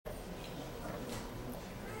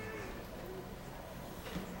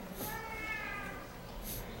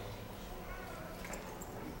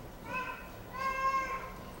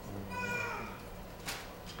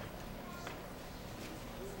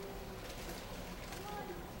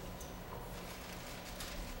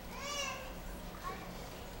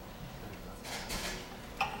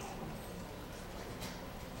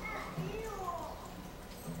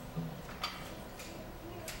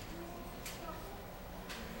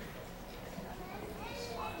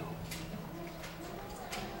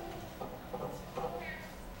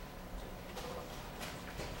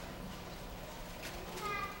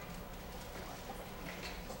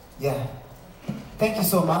Yeah. Thank you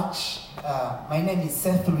so much. My name is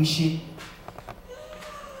Seth Liwishi.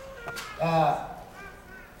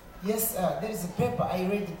 Yes, there is a paper. I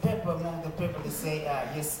read the paper. Among the paper, they say,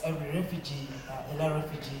 yes, every refugee, LR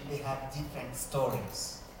refugee, they have different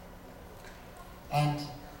stories. And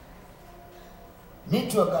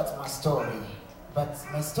me too, I got my story. But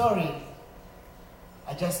my story,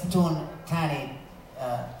 I just turn it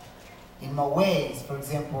in my ways. For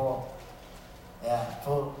example,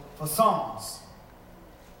 for songs,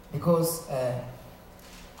 because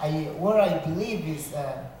what I believe is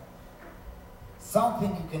something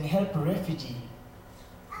you can help a refugee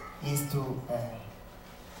is to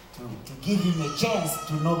give him a chance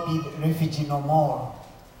to not be a refugee no more.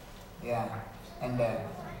 Yeah, and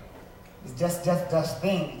it's just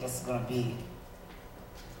thing just gonna be,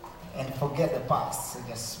 and forget the past, so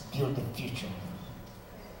just build the future.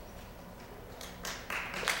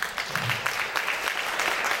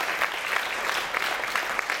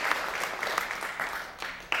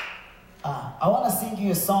 I want to sing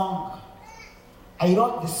you a song. I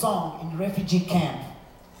wrote the song in refugee camp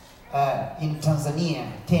in Tanzania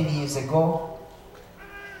 10 years ago.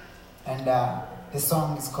 And the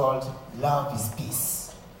song is called Love is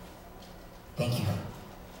Peace. Thank you.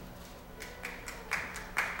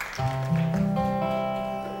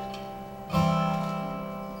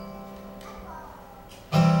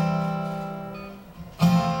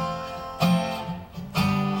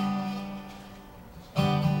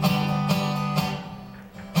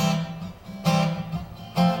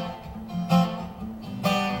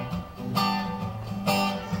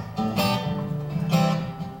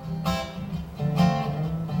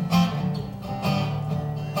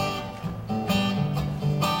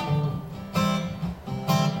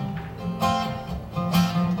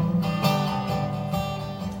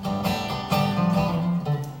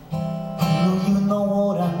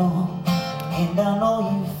 And I know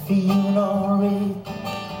you feel alright.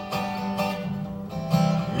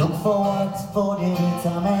 Look forward for the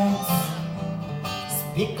retirement.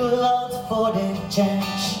 Speak loud for the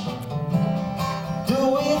change.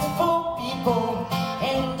 Do it for people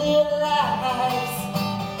and their lives.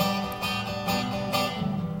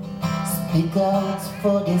 Speak out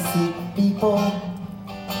for the sick people.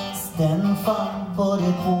 Stand firm for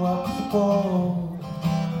the poor people.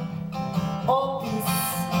 Oh,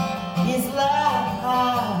 peace is life.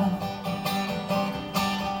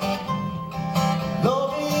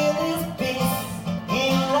 Love is peace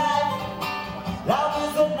in life. Love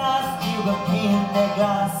is a nice sugar in the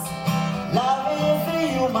glass. Love is a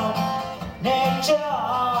human nature.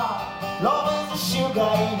 Love is a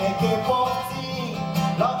sugar in a cup of tea.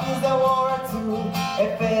 Love is a water to a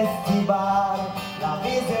festival. Love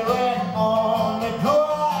is a rain on a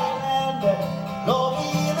dry land. Love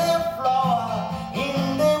is a flower in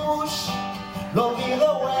the bush. Love is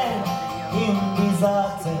the wind in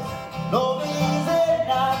desert. Love is a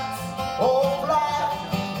nut of life.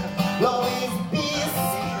 Love is peace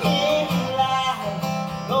in life.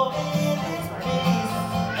 Love is peace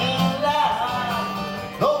in life.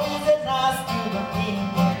 Love is a nut in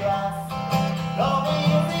the grass. Love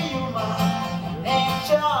is a human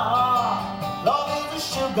nature. Love is a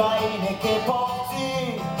sugar in a cup of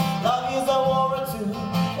tea. Love is a water to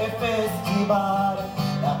a festival.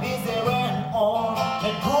 Love is a rain on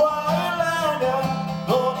a dry land.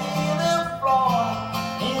 Love is the flower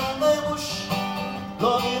in the bush.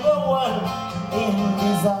 Love is the world in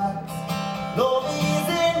desert. Love is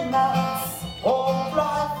the nuts of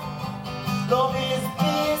life. Love is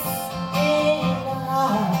peace in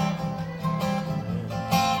life.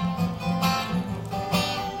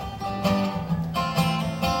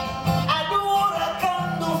 I do what I can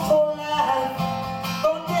do for life.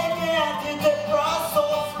 Don't take me at the price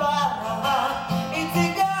of life. It's a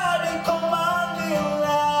God in commanding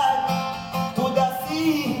life. To the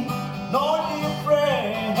sea, no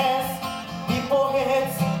difference. People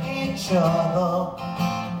hate each other.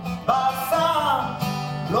 But some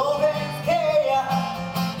love and care.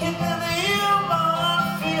 It's the human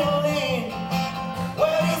feeling.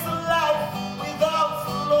 Where is life without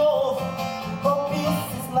love? Oh, peace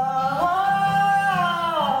is life.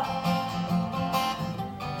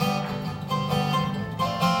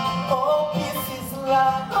 Oh, peace is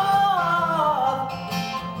life.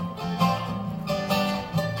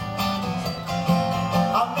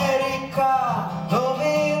 America, love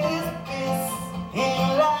is peace in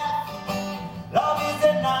life. Love is a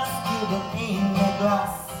nice cube in a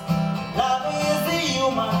glass. Love is a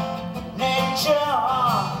human nature.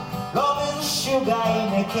 Love is sugar in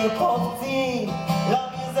a cup of tea.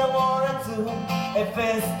 Love is a water to a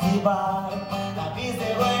festival. Love is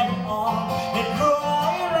a rain on a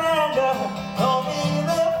dry land.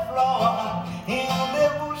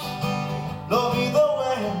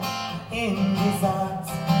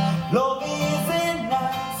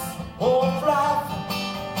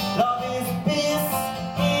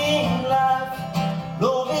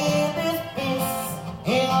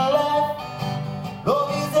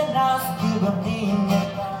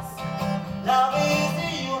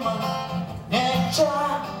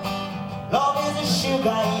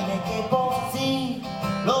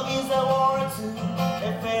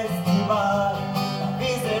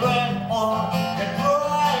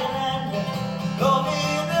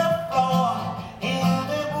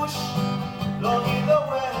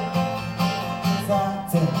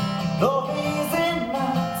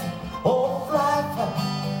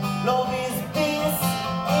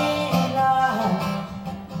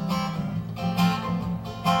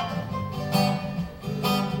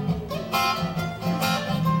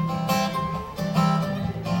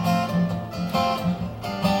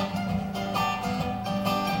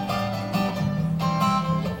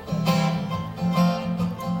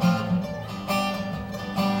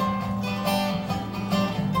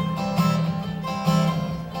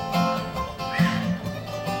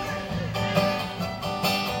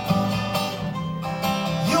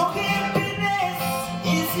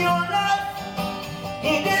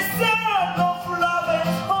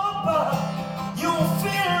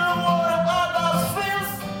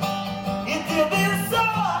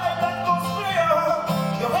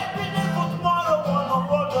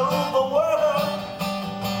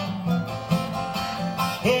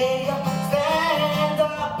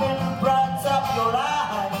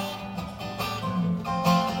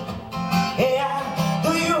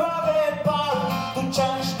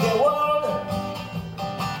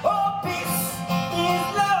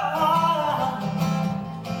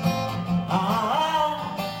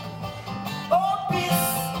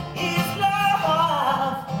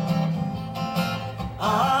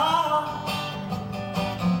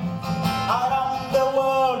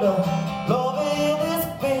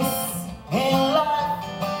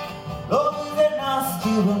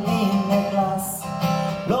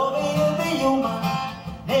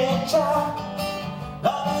 nature.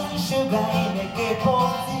 Love is sugar in a cup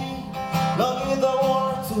of tea. Love is the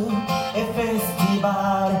world to a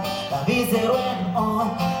festival. Love is the rain on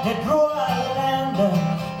the dry land.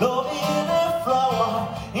 Love is the flower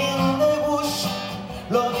in the bush.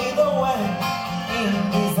 Love is the wind in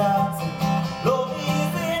desert. Love is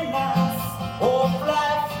the nuts of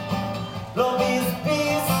life. Love is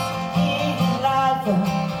peace in life.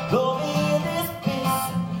 Love is peace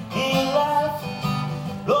in life.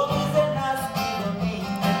 Love is the nuts in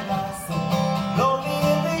the glass. Love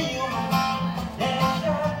is the human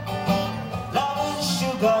nature. Love is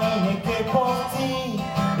sugar in a cup of tea.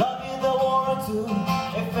 Love is the world to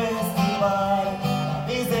a festival. Love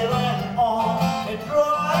is the rain on a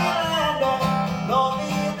dry land. Love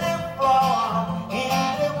is the flower in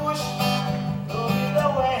the bush. Love is the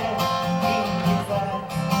wind in desert.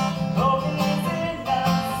 Love is the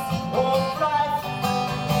nuts of life.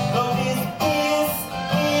 Love is peace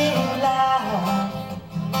in life.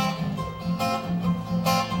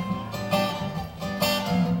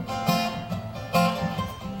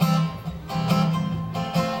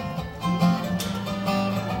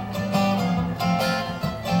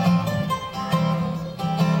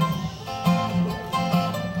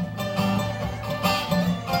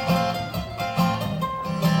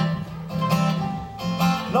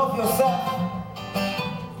 Love yourself.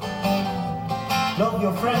 Love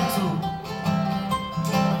your friend too.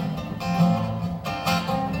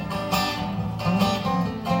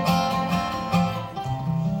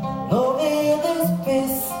 Love is the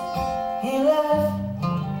space in life.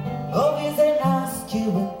 Love is an ice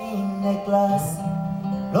cube in a glass.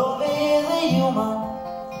 Love is the human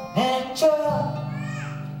nature.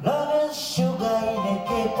 Love is sugar in a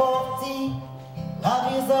cup of tea.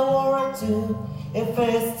 Love is the world to a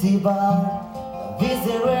festival. Love is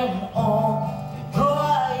the rain on the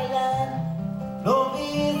dry land. Love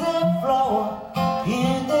is the flower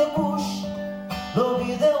in the bush. Love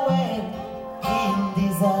is the wind in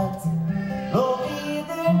desert. Love is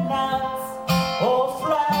the nuts of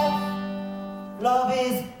life. Love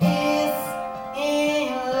is peace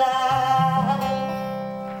in life.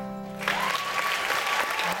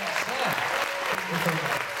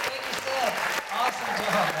 Thank you, Seth. Awesome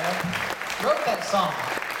job, man. Wrote that song.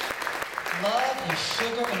 Love is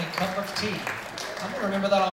sugar in a cup of tea. I'm going to remember that all